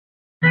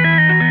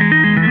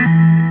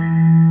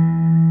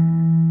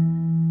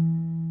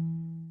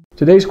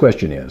Today's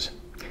question is,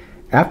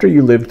 after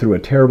you lived through a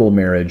terrible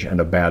marriage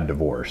and a bad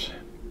divorce,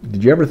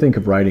 did you ever think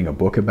of writing a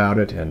book about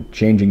it and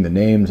changing the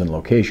names and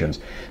locations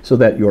so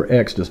that your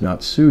ex does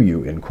not sue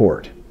you in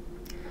court?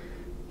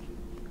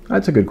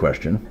 That's a good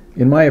question.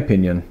 In my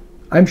opinion,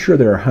 I'm sure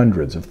there are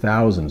hundreds of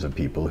thousands of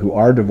people who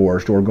are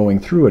divorced or going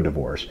through a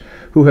divorce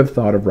who have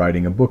thought of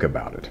writing a book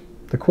about it.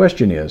 The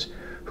question is,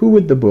 who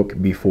would the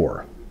book be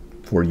for?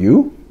 For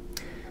you?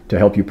 To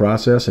help you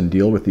process and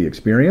deal with the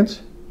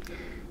experience?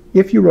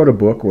 If you wrote a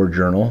book or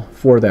journal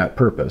for that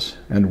purpose,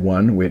 and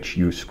one which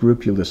you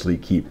scrupulously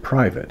keep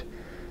private,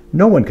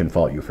 no one can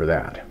fault you for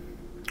that.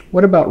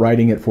 What about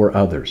writing it for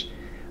others,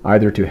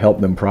 either to help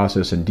them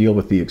process and deal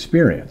with the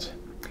experience?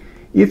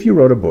 If you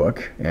wrote a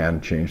book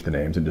and changed the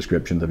names and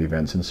descriptions of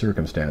events and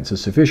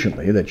circumstances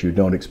sufficiently that you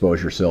don't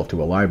expose yourself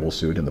to a libel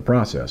suit in the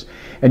process,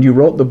 and you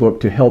wrote the book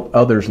to help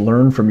others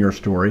learn from your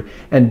story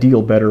and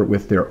deal better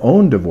with their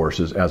own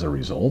divorces as a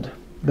result,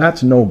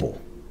 that's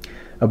noble.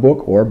 A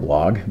book or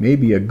blog may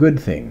be a good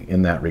thing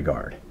in that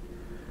regard.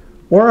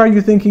 Or are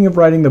you thinking of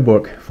writing the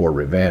book for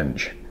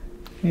revenge?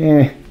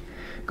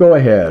 Go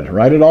ahead,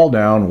 write it all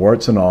down,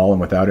 warts and all,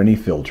 and without any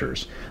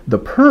filters. The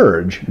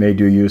purge may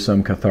do you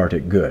some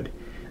cathartic good.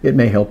 It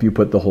may help you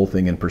put the whole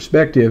thing in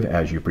perspective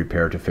as you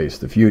prepare to face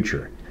the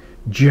future.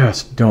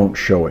 Just don't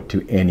show it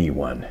to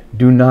anyone.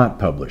 Do not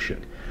publish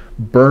it.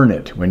 Burn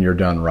it when you're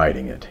done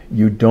writing it.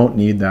 You don't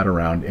need that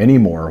around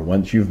anymore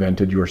once you've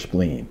vented your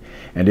spleen.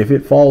 And if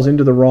it falls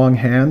into the wrong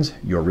hands,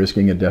 you're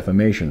risking a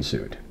defamation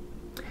suit.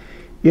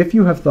 If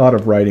you have thought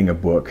of writing a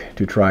book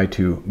to try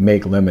to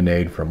make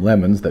lemonade from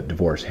lemons that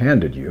divorce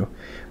handed you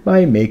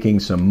by making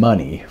some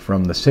money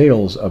from the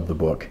sales of the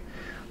book,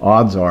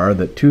 odds are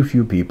that too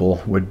few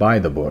people would buy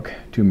the book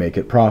to make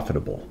it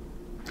profitable.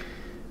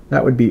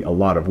 That would be a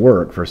lot of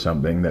work for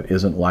something that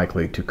isn't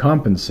likely to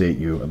compensate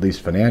you, at least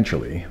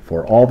financially,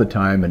 for all the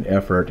time and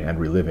effort and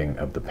reliving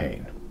of the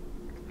pain.